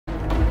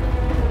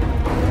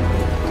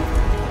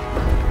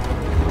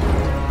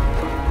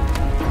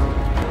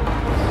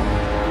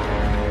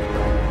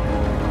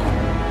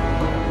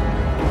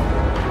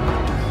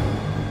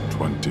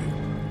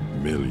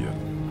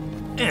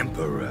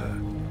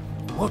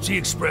What's the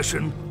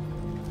expression?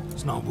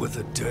 It's not worth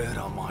the dirt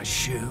on my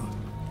shoe.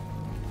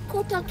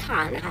 Kotal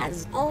Khan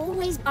has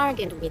always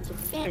bargained with you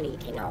fairly,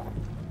 Kano.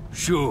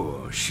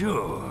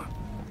 Sure.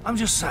 I'm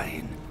just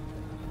saying.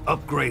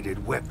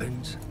 Upgraded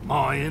weapons,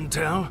 my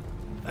intel,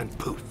 and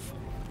poof.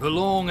 The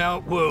long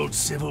outworld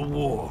civil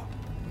war.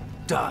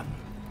 Done.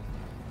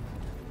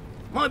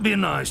 Might be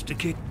nice to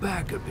kick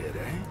back a bit,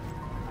 eh?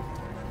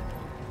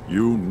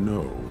 You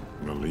know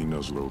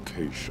Melina's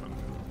location.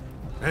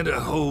 And a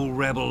whole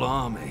rebel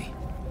army.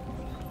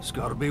 It's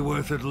gotta be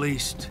worth at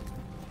least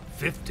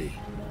 50.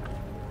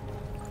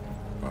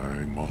 I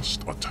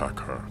must attack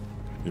her.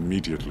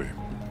 Immediately.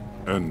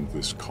 End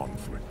this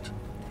conflict.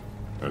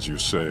 As you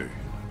say,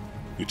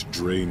 it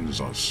drains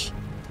us.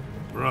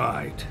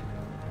 Right.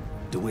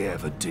 Do we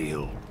have a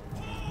deal?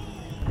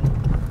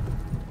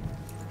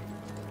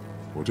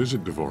 What is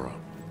it, Devora?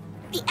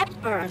 The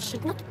Emperor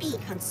should not be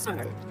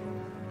concerned.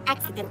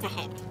 Accident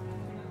ahead.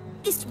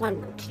 This one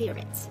will clear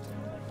it.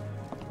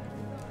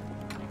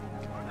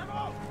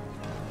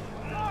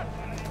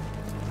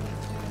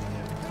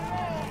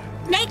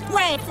 Make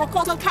way for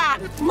Kotal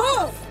Khan!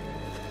 Move!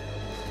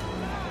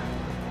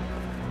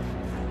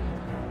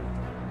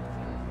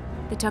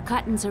 The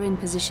Tarkatans are in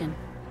position.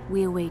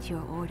 We await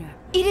your order.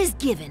 It is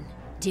given,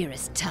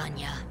 dearest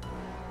Tanya.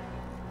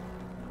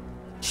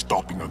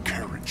 Stopping a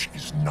carriage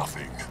is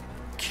nothing.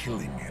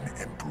 Killing an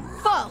emperor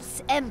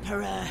False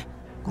Emperor!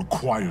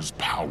 requires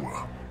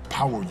power.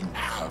 Power you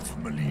have,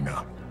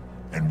 Melina,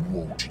 and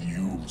won't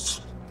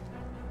use.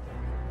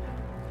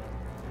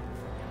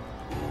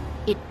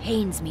 It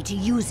pains me to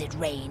use it,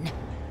 Rain.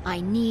 I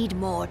need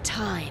more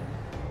time.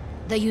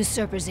 The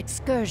usurper's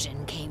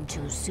excursion came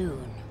too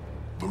soon.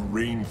 The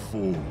rain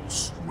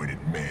falls when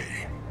it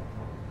may.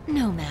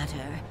 No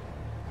matter.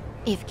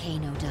 If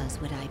Kano does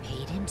what I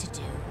paid him to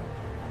do.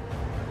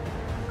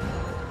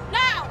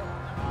 Now!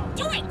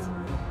 Do it!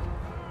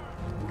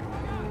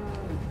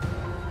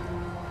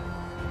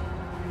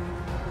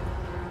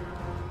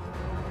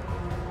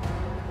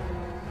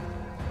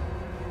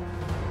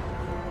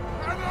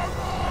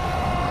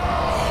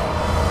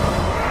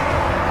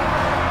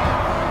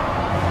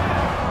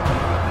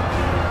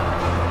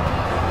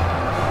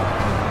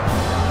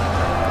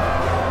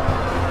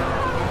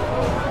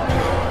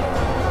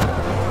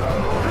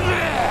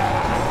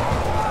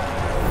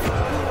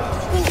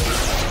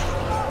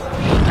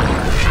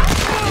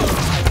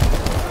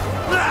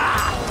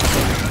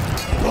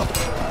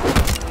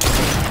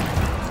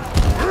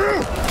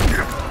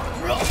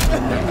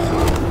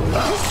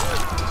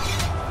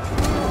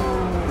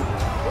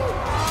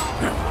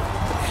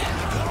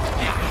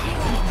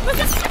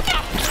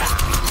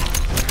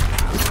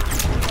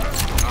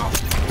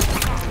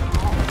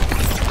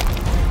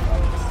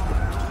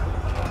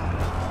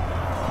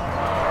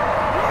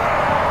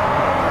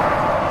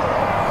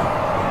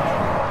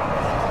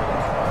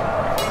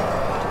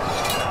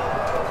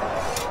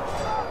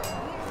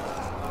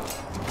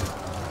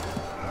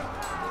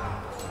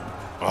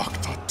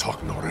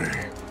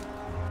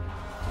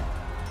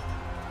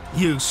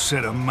 You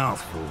said a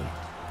mouthful.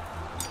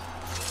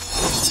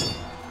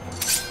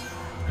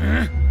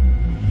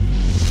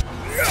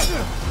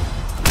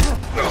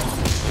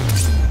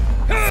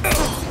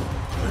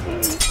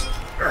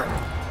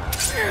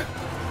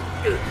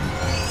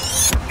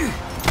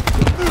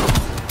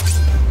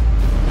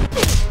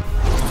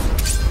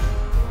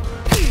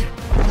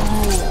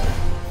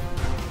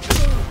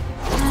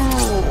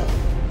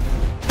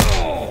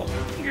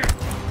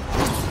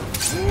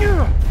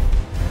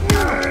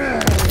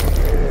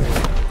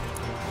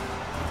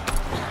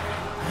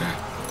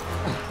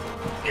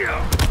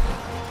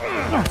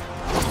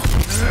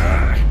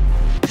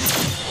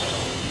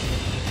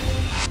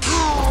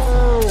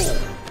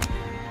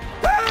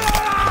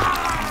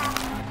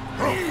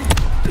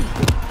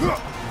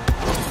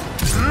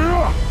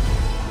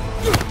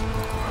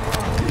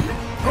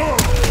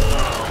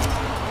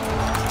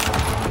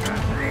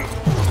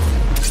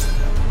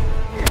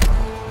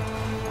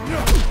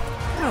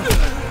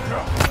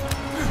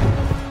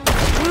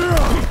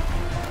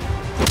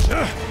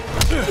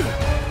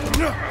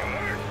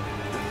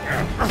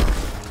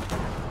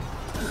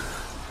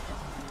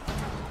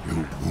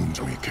 You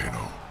wound me,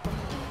 Kano.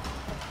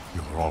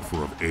 Your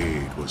offer of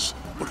aid was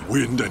but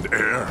wind and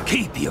air.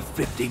 Keep your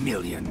 50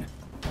 million.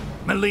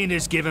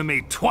 Melina's given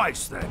me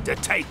twice that to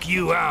take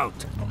you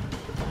out.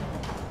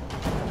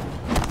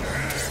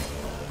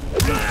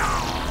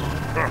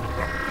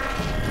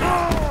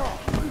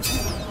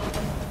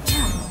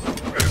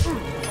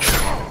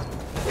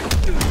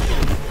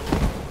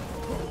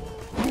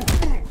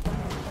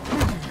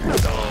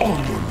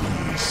 On your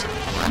knees.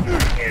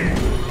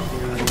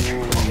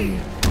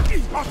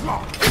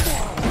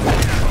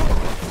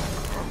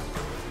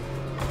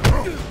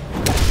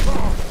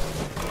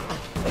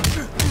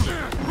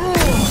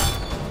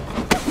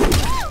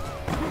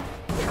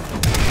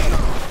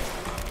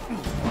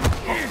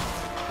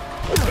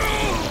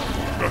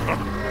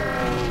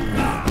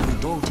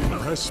 Don't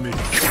impress me.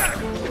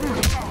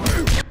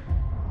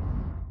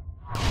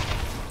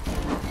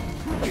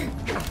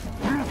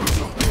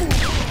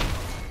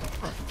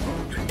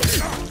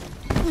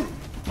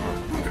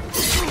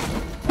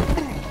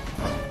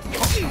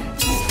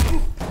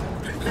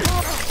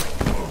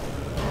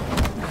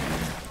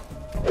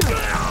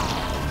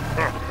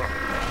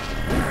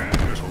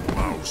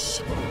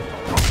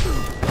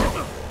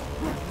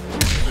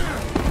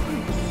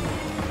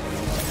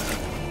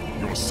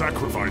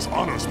 sacrifice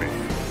honors me.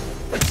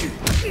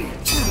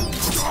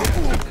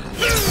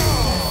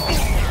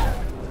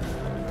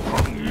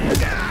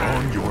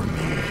 On your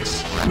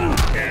knees.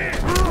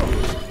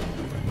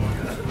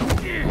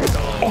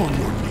 On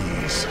your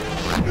knees.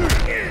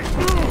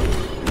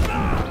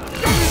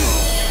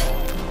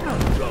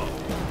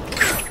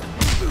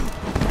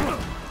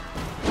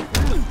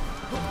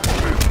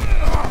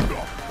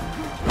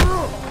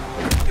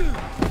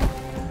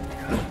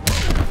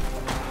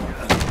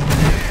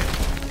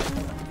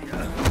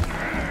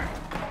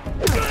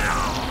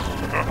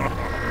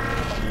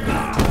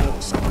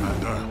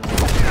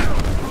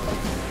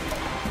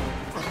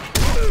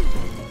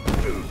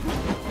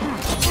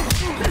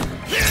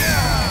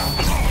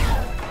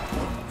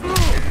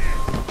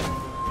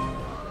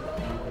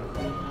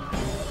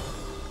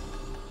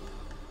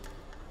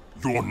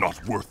 You're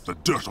not worth the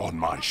dirt on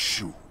my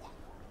shoe.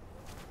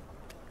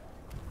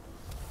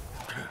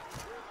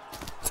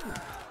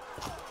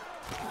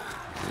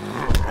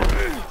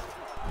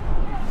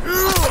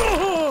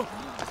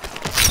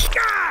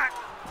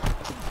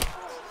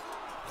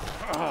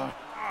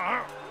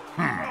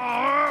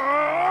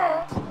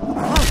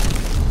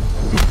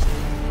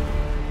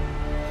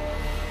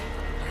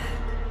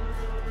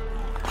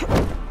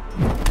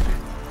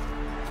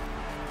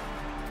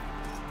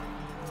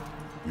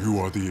 You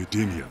are the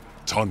Edenian,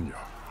 Tanya.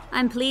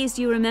 I'm pleased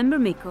you remember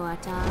me,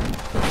 Kotal.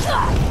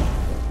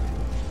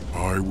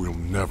 I will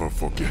never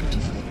forget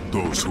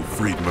those who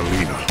freed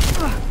Melina.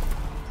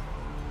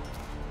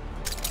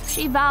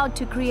 She vowed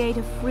to create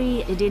a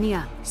free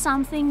Edenia,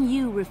 something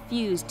you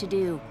refused to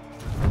do.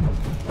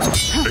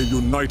 A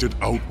united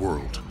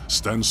Outworld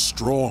stands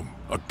strong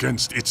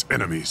against its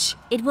enemies.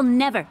 It will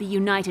never be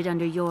united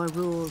under your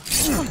rule.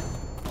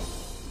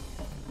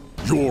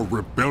 Your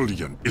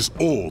rebellion is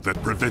all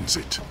that prevents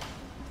it.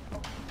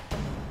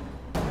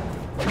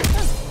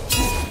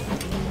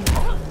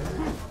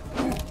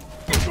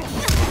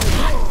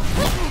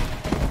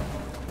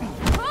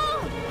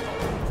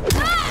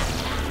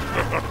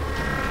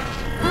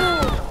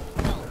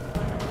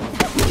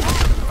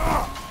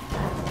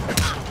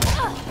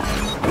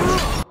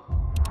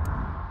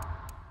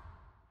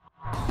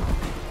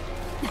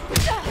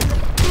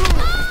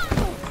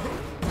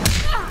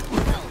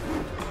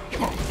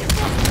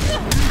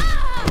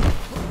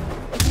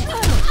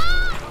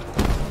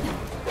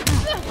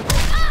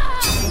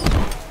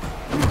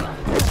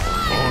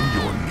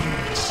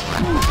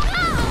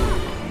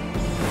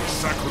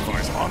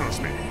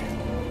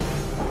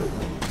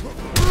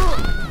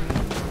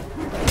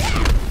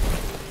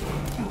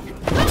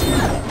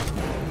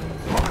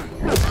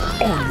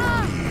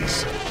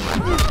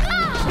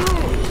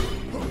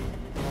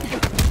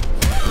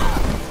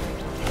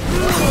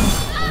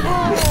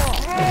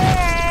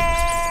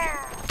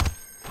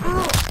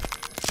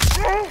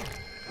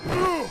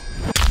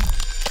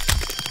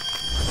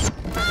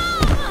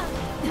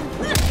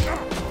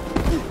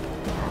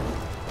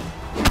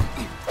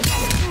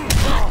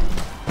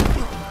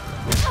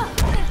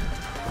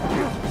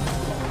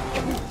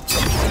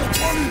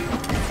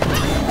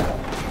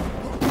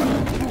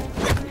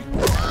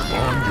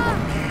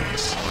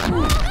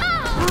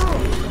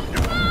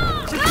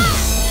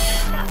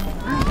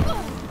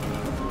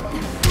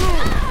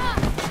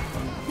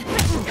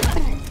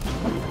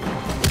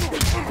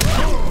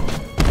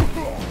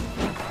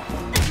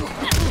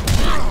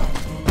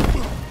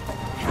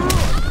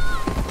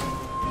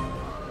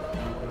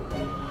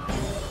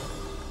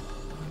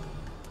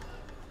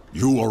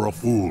 You are a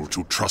fool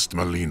to trust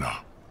Melina.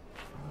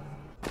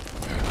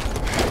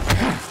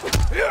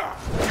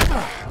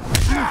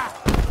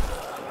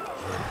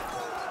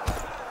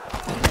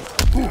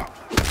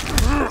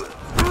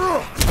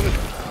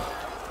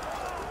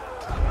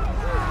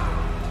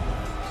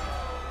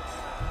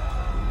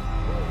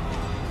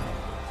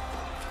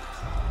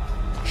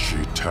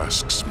 She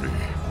tasks me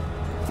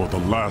for the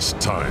last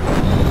time.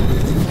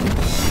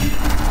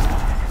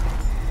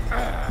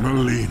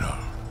 Melina.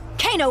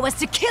 Kano was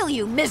to kill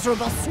you,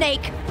 miserable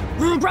snake!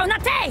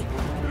 Gronate!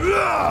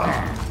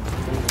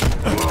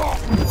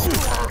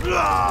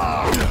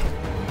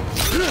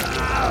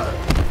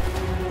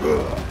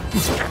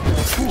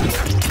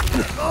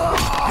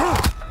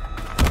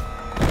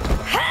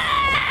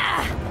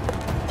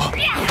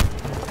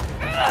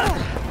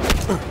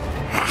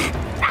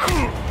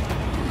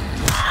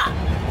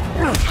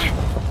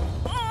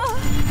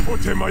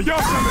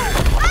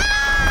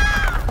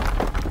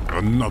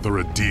 Another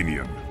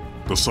Edenian.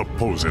 The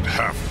supposed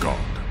half-god.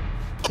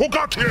 Who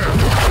got here?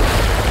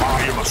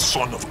 I am a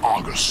son of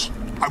Argus.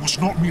 I was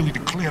not merely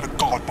declared a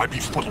god by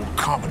befuddled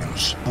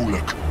commoners,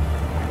 Bullock.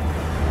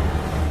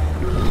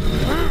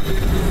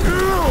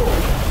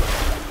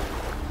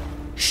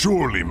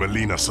 Surely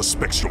Melina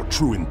suspects your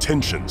true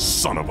intentions,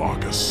 son of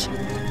Argus.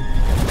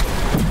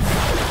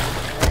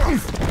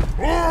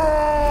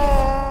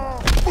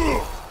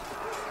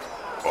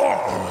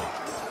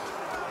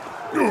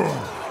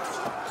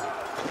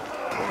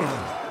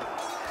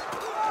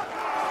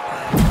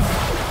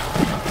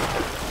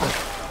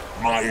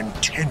 My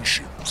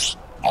intentions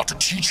are to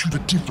teach you the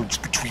difference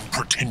between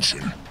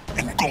pretension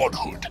and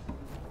godhood.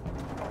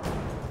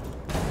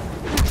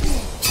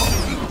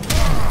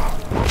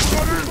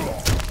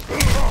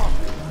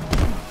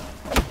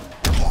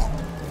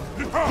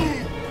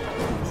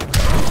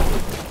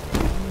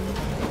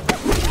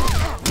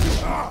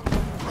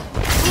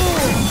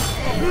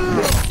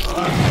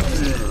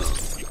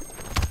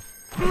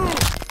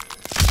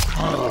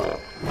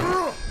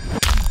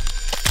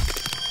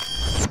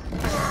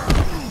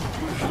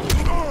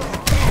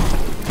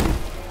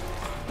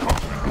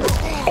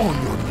 On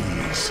your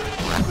knees.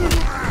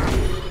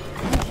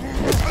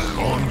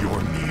 On your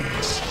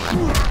knees.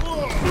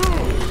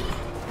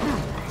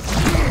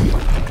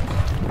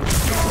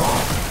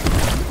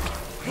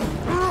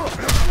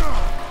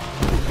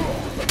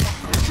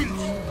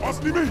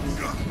 Возьми!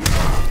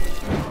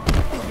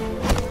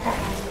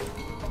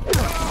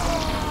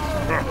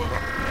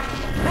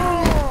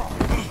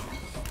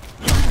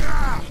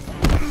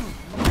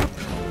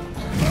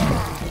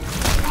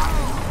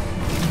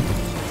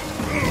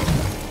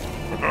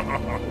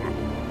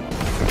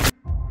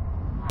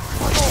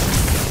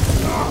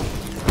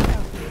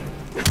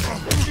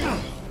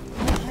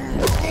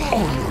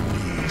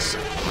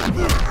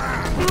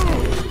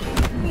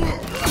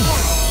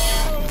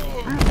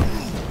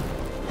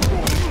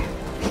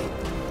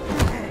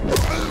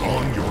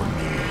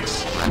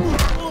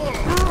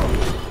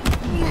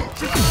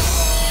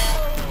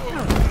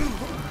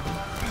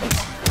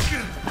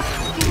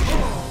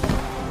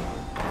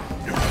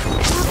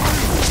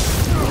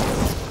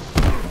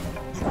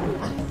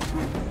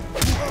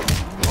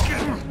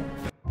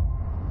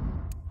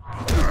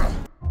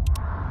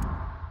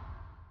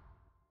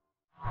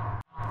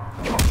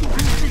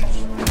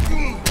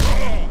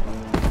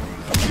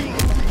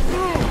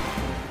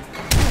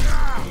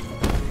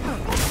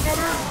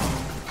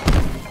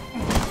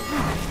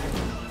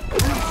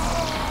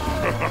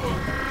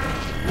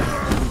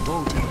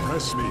 Don't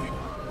impress me.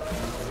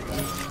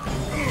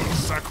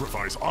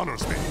 Sacrifice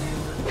honors me.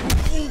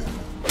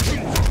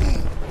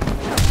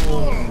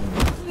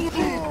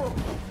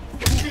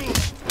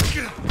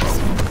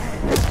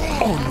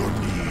 On your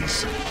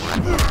knees.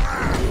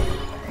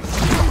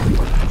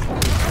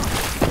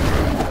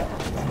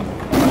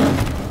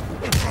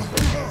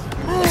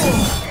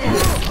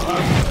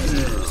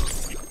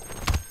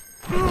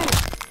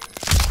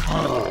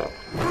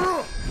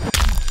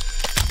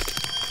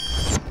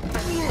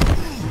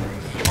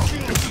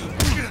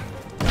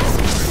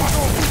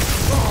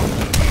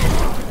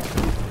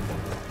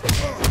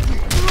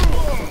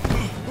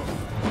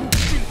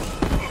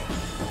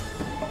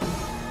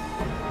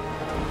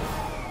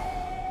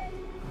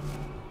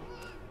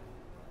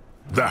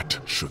 That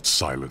should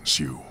silence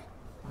you.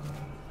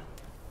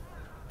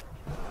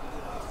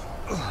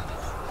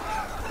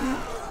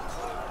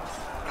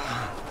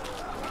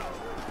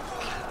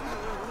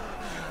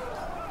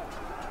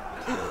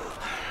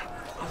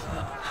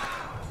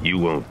 You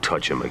won't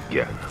touch him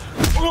again.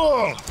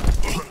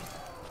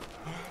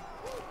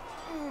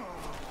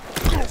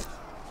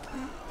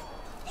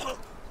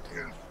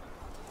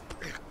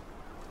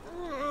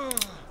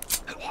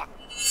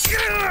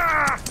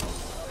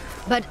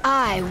 But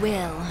I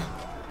will.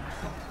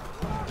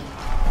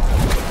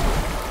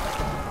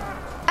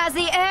 As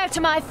the heir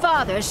to my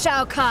father,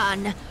 Shao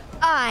Kahn,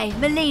 I,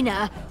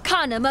 Melina,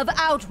 Khanum of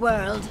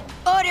Outworld,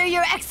 order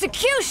your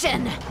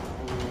execution!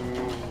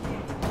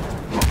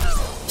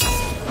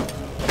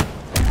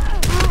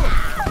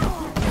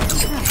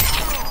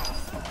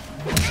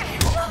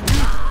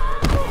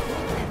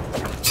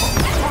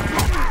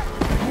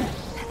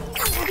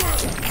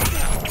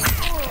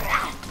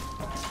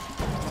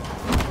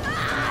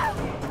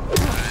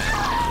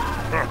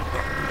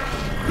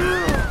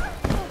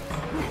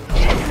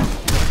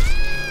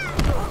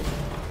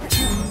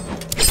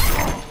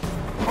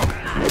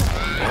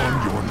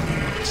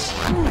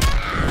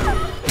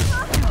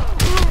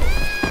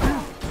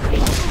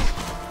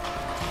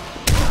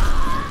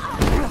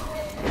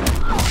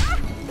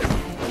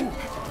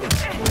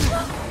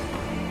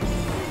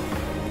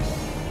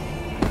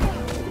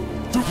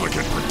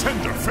 Duplicate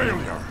pretender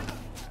failure!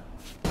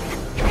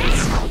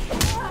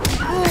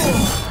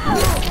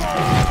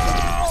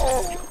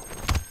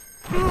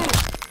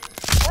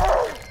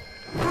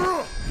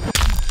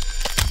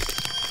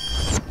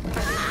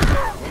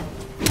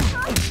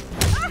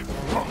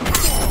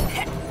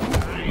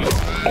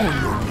 On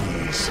your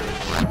knees.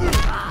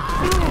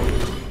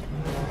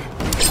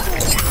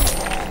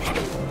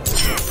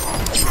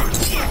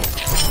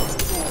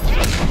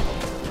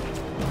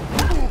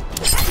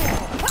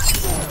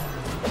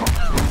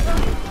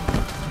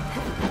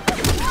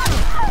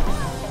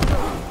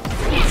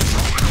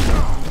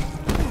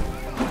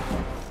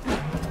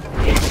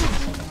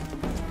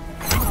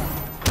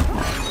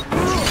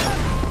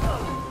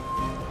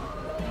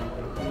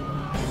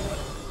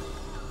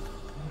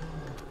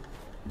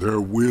 There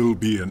will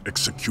be an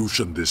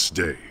execution this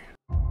day.